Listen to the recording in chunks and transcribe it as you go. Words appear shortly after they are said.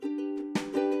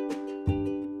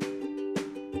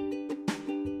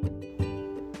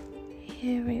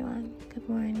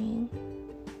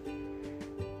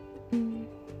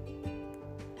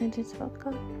just felt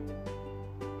good.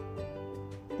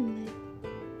 And then,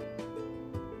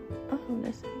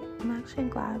 I'm actually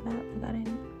glad that I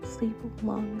didn't sleep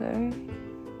longer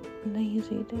than I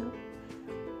usually do.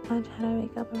 I try to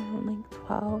wake up around like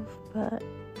 12, but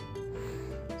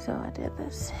so I did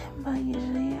this. But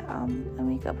usually I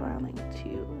wake up around like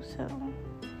 2, so I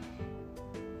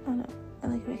don't know. I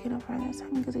like waking up around that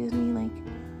time because it gives me like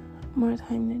more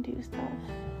time to do stuff.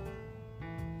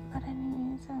 But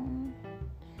anyways,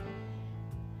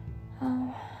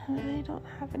 I really don't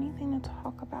have anything to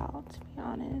talk about, to be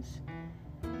honest.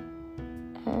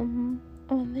 One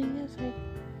thing is like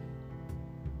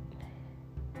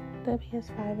the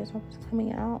PS5 is almost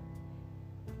coming out,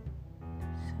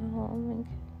 so I'm like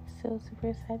still super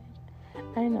excited.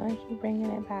 I know I keep bringing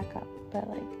it back up, but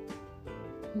like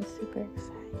I'm super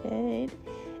excited,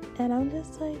 and I'm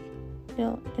just like,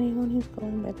 anyone who's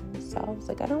going by themselves,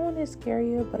 like I don't want to scare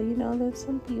you, but there's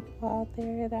some people out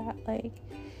there that like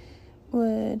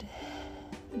would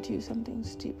do something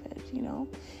stupid,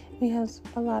 because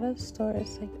a lot of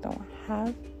stores like don't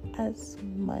have as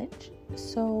much,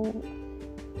 so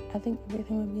I think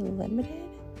everything would be limited.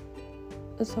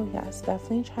 So yes,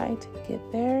 definitely try to get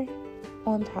there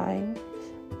on time.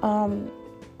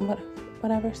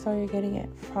 Whatever store you're getting it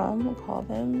from, call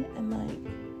them and like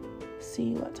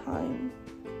see what time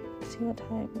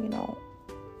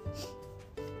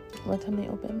what time they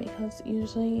open, because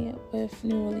usually with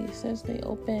new releases they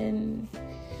open,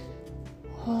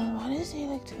 I want to say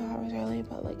like 2 hours early,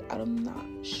 but like I'm not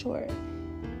sure.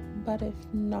 But if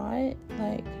not,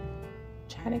 like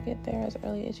try to get there as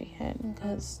early as you can,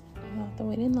 because you don't have to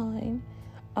wait in line.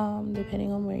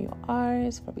 Depending on where you are,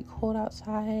 it's probably cold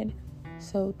outside,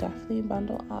 so definitely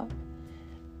bundle up.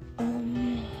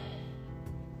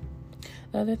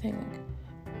 The other thing, like,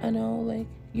 I know like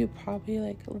you probably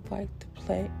like to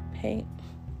pay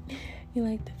you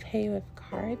like to pay with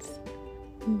cards,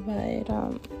 but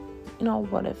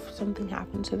what if something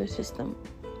happens to the system?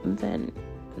 Then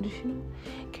just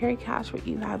carry cash where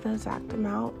you have the exact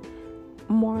amount.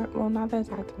 Not the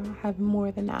exact amount, have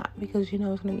more than that, because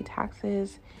it's gonna be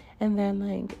taxes, and then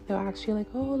like they'll ask you like,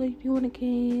 oh, like do you want a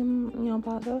game,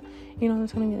 blah blah,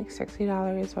 it's gonna be like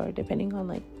 $60, or depending on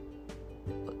like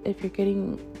if you're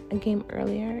getting a game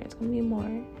earlier, it's gonna be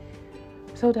more.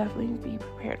 So definitely be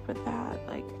prepared with that.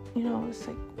 Like it's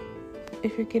like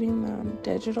if you're getting the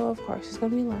digital, of course it's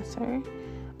gonna be lesser,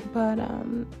 but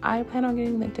I plan on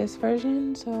getting the disc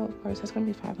version, so of course it's gonna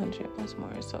be 500 plus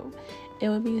more. So it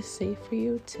would be safe for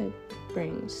you to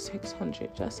bring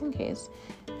 600 just in case.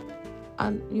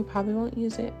 You probably won't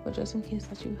use it, but just in case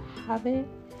that you have it,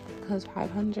 because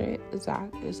 500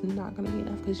 exact is not going to be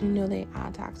enough, because they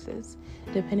add taxes.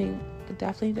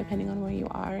 Definitely depending on where you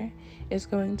are, it's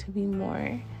going to be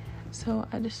more. So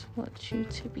I just want you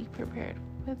to be prepared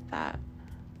with that.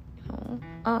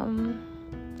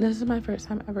 This is my first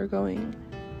time ever going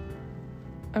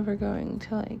to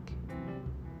like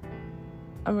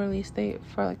a release date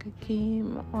for like a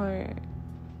game or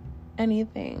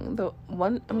anything. The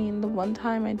one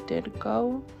time I did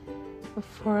go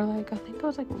before, like I think it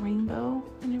was like Rainbow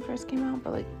when it first came out,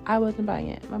 but like I wasn't buying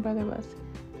it, my brother was.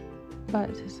 But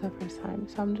this is the first time,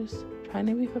 so I'm just trying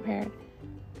to be prepared,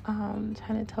 trying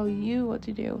to tell you what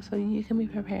to do so you can be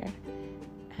prepared.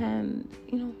 And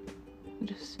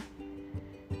just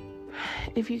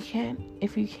if you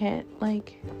can't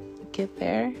like get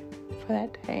there for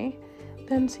that day,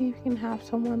 then see if you can have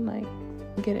someone like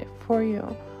get it for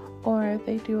you, or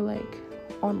they do like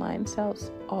online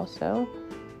sales also.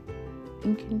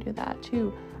 You can do that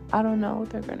too. I don't know what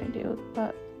they're gonna do,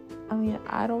 but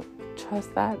I don't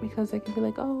trust that, because they can be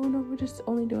like, oh no, we're just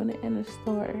only doing it in a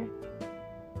store,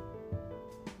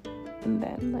 and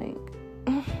then like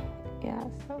yeah.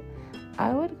 So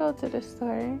I would go to the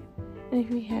store, and if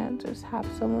you can, just have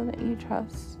someone that you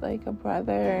trust, like a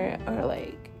brother or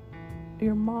like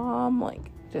your mom, like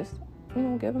just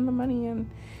give them the money and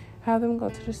have them go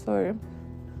to the store.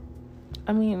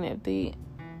 I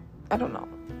don't know,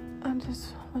 I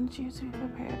just want you to be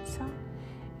prepared. So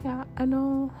yeah, I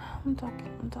know I'm talking.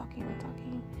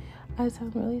 I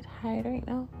sound really tired right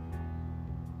now,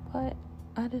 but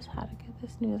I just had to get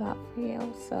this news out for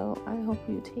you, so I hope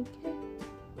you take it.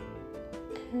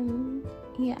 And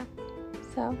yeah,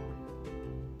 so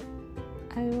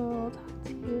I will talk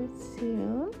to you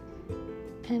soon,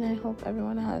 and I hope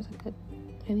everyone has a good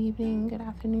evening, good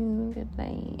afternoon, good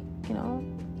night,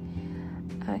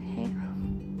 Okay,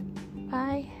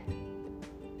 bye.